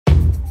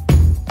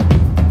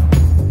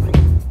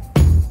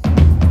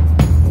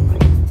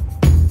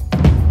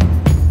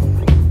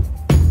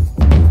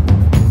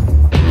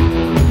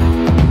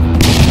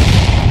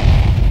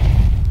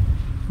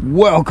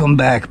Welcome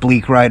back,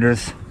 Bleak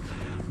Riders.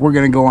 We're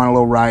gonna go on a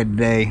little ride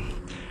today.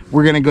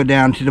 We're gonna go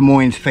down to Des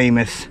Moines'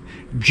 famous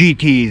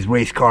GT's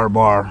race car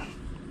bar,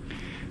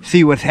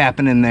 see what's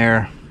happening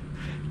there,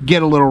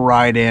 get a little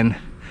ride in.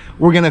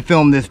 We're gonna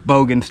film this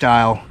Bogan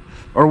style,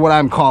 or what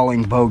I'm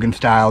calling Bogan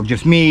style,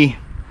 just me,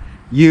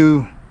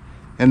 you,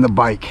 and the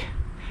bike.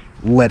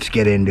 Let's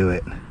get into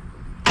it.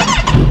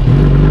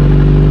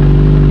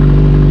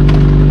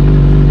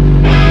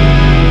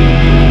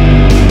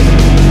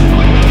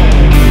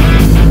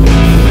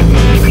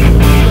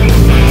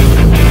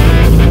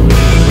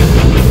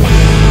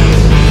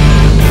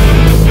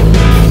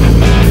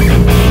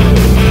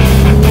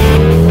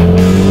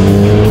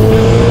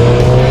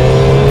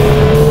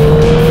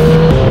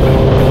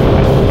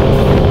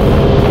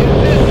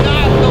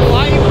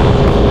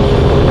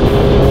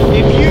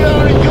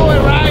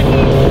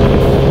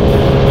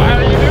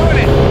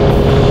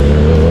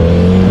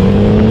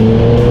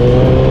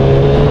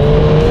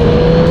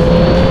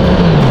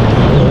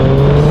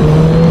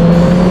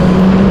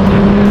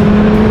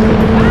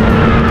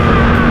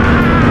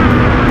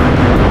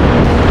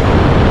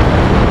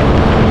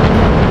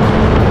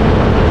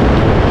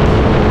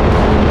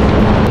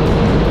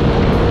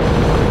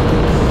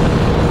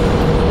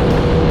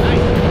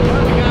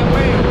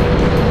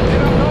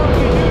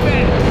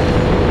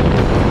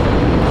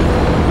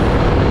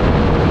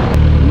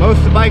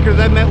 Bikers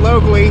I've met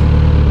locally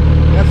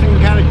got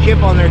some kind of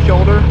chip on their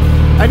shoulder.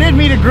 I did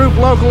meet a group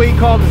locally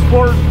called the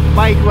Sport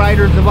Bike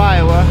Riders of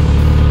Iowa.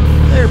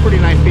 They're pretty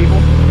nice people.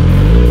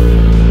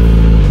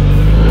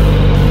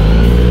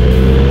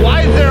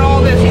 Why is there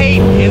all this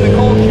hate in the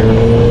culture?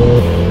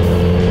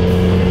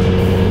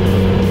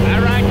 I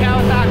ride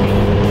Kawasaki.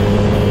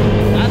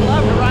 I'd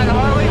love to ride a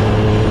Harley,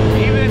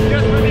 even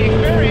just for the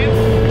experience.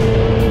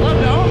 I'd love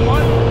to own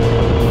one.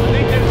 I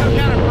think there's some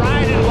kind of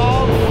pride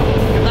involved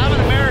because I'm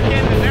an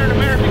American and they're an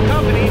American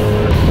company.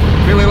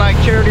 Really like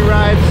charity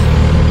rides,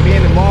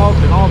 being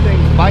involved in all things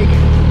bike.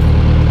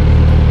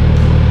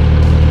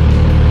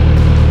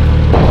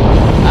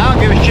 I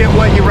don't give a shit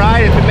what you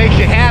ride if it makes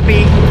you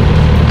happy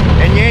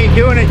and you ain't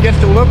doing it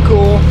just to look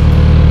cool.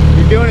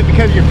 You're doing it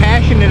because you're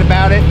passionate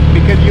about it,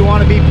 because you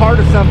want to be part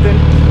of something.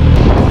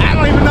 I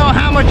don't even know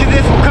how much of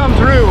this will come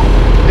through.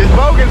 This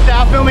Bogan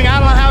style filming, I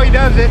don't know how he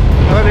does it.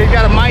 Whether he's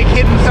got a mic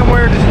hidden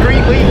somewhere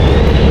discreetly.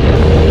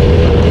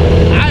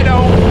 I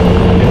don't.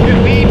 It's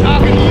just me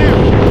talking to you.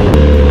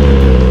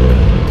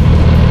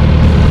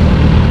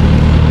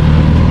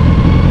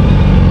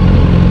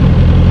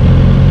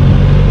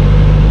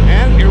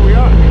 And here we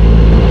are.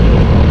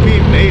 We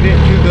made it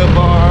to the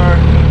bar.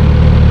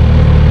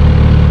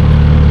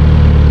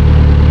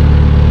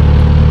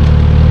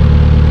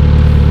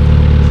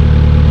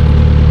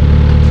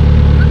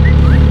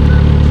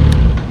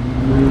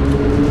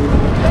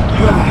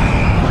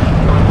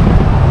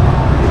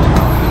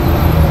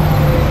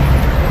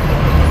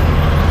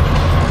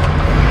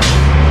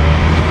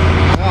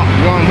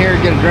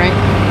 Get a drink,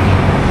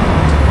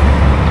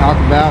 talk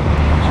about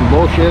some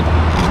bullshit,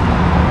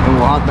 and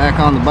we'll hop back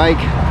on the bike,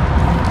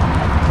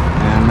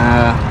 and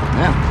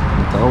yeah,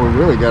 that's all we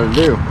really got to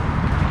do.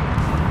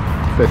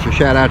 Special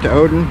shout out to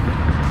Odin,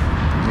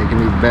 making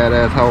these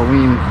badass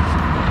Halloween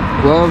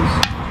gloves.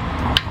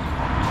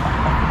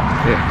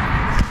 Yeah.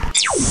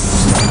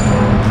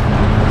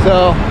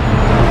 So,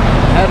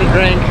 had a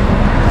drink,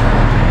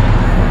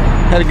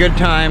 had a good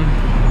time.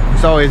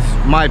 It's always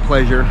my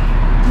pleasure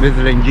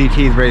visiting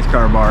GT's race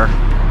car bar.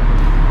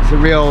 It's a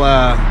real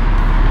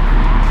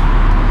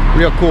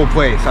cool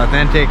place.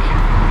 Authentic,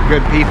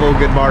 good people,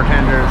 good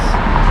bartenders.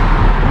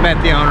 Met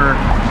the owner,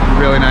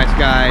 really nice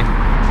guy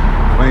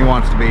when he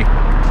wants to be.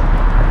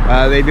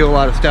 They do a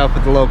lot of stuff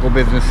with the local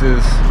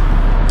businesses,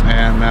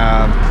 and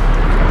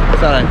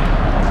thought I'd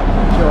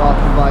show off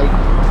the bike.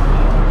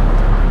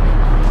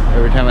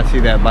 Every time I see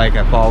that bike,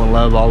 I fall in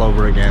love all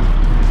over again.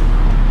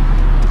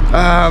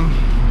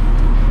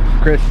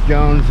 Chris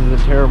Jones is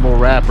a terrible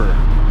rapper.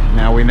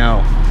 Now we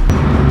know.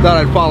 Thought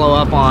I'd follow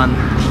up on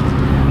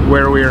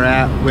where we were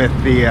at with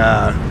the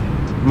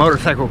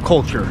motorcycle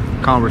culture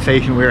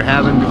conversation we were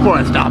having before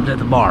I stopped at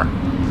the bar.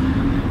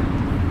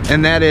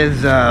 And that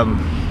is,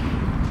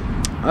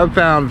 I've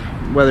found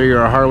whether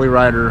you're a Harley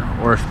rider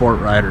or a sport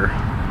rider,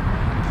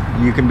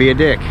 you can be a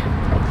dick.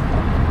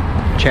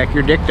 Check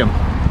your dictum.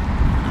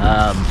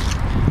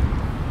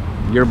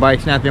 Your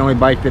bike's not the only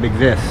bike that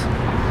exists.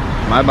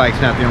 My bike's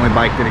not the only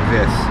bike that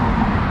exists.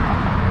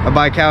 I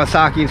buy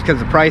Kawasaki's because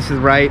the price is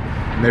right.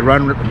 They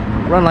run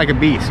like a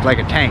beast, like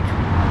a tank.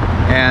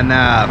 And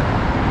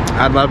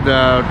I'd love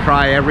to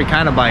try every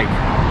kind of bike.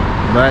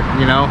 But,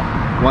 you know,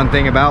 one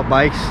thing about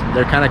bikes,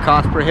 they're kind of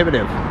cost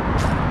prohibitive.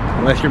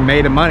 Unless you're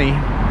made of money,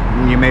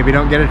 you maybe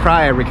don't get to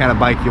try every kind of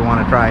bike you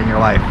want to try in your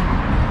life.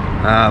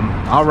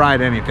 I'll ride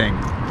anything.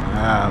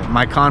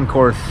 My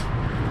concourse,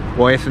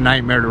 boy, it's a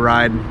nightmare to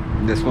ride.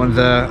 This one's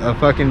a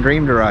fucking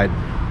dream to ride.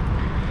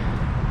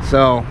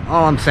 So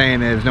all I'm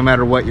saying is, no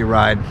matter what you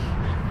ride,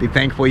 be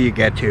thankful you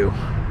get to.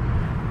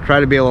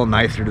 Try to be a little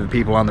nicer to the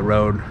people on the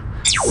road.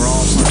 We're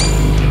all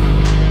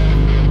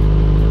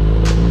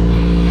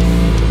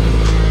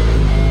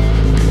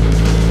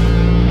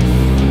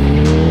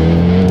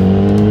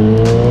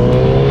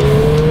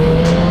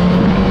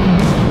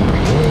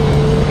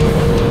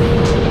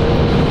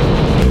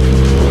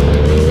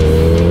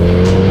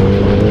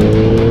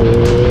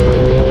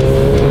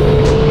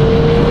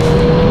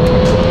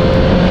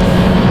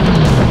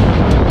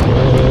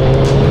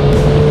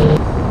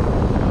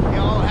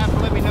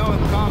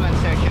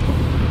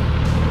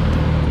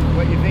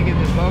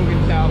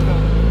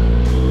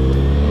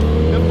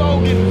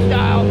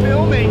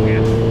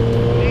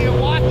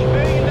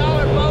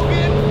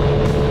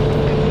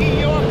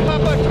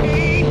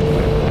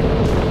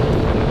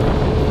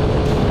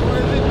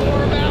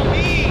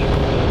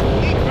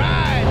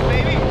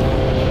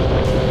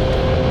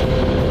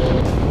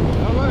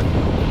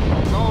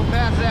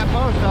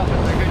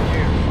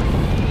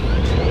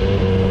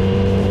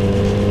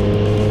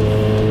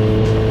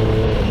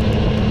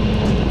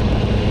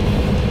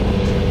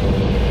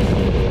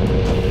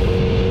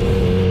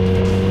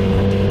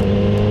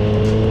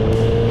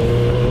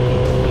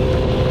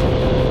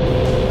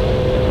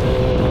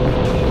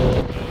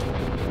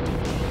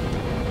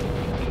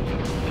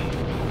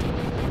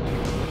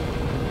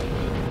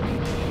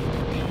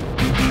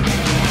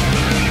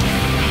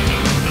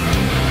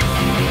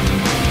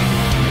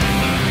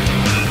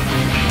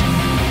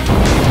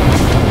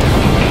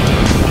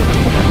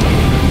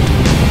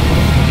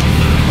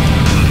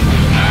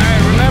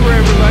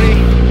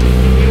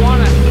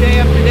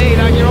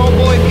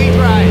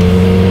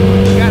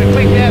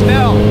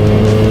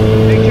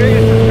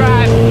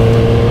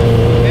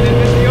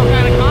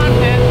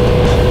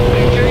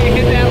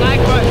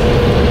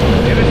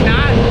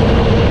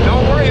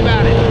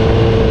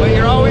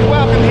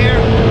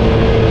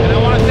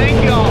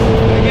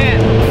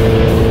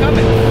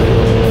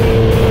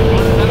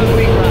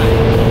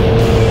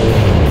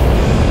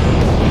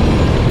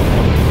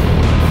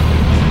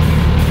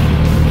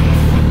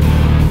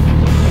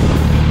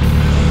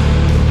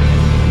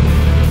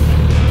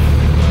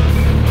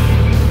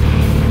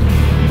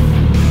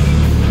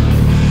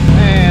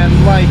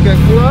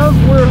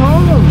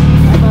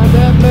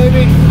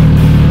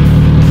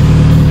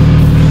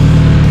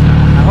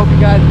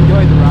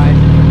enjoyed the ride.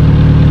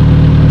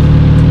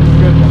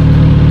 Good one.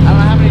 I don't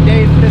know how many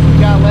days this has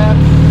got left.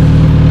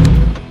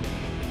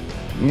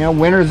 You know,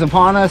 winter's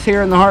upon us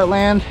here in the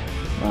heartland.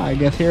 Well, I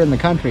guess here in the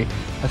country.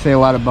 I say a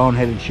lot of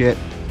boneheaded shit.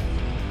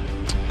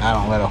 I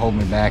don't let it hold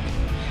me back.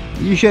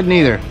 You shouldn't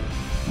either.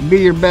 Be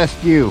your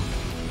best you.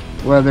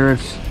 Whether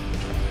it's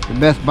the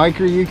best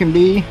biker you can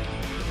be,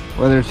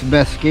 whether it's the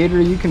best skater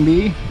you can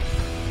be,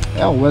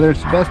 hell, whether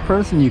it's the best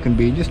person you can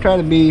be. Just try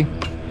to be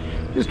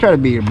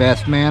your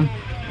best, man.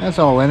 That's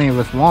all any of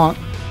us want.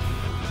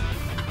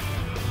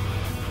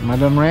 Am I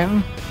done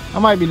ranting? I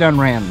might be done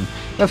ranting.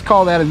 Let's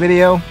call that a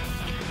video.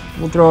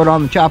 We'll throw it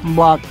on the chopping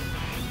block.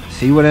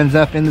 See what ends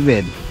up in the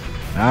vid.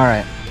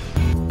 Alright.